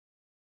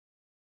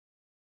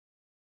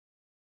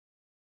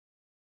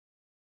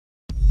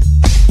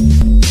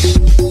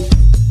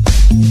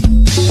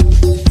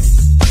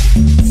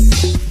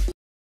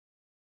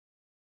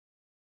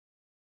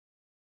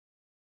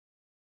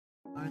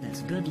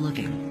is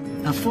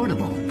good-looking,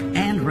 affordable,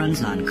 and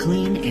runs on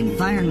clean,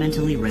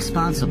 environmentally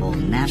responsible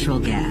natural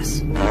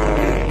gas.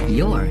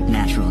 Your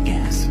natural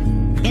gas.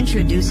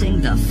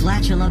 Introducing the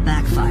Flatula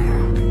Backfire.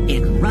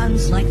 It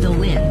runs like the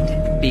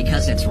wind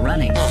because it's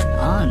running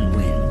on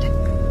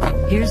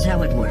wind. Here's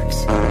how it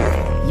works.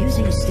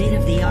 Using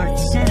state-of-the-art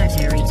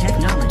sanitary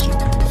technology,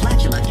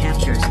 Flatula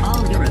captures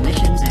all your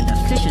emissions and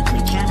efficiently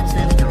channels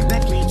them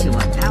directly to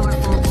a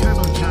powerful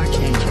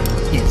turbocharged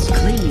engine. It's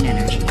clean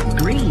energy,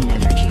 green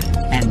energy,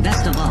 and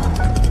best of all,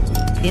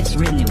 it's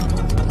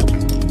renewable.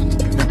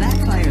 The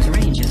Backfire's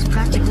range is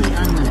practically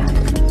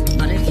unlimited,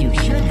 but if you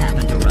should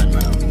happen to run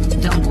low,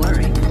 don't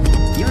worry.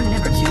 You're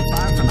never too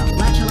far from a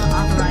Flatula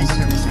authorized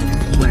service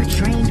center, where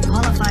trained,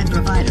 qualified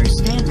providers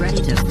stand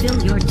ready to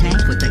fill your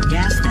tank with the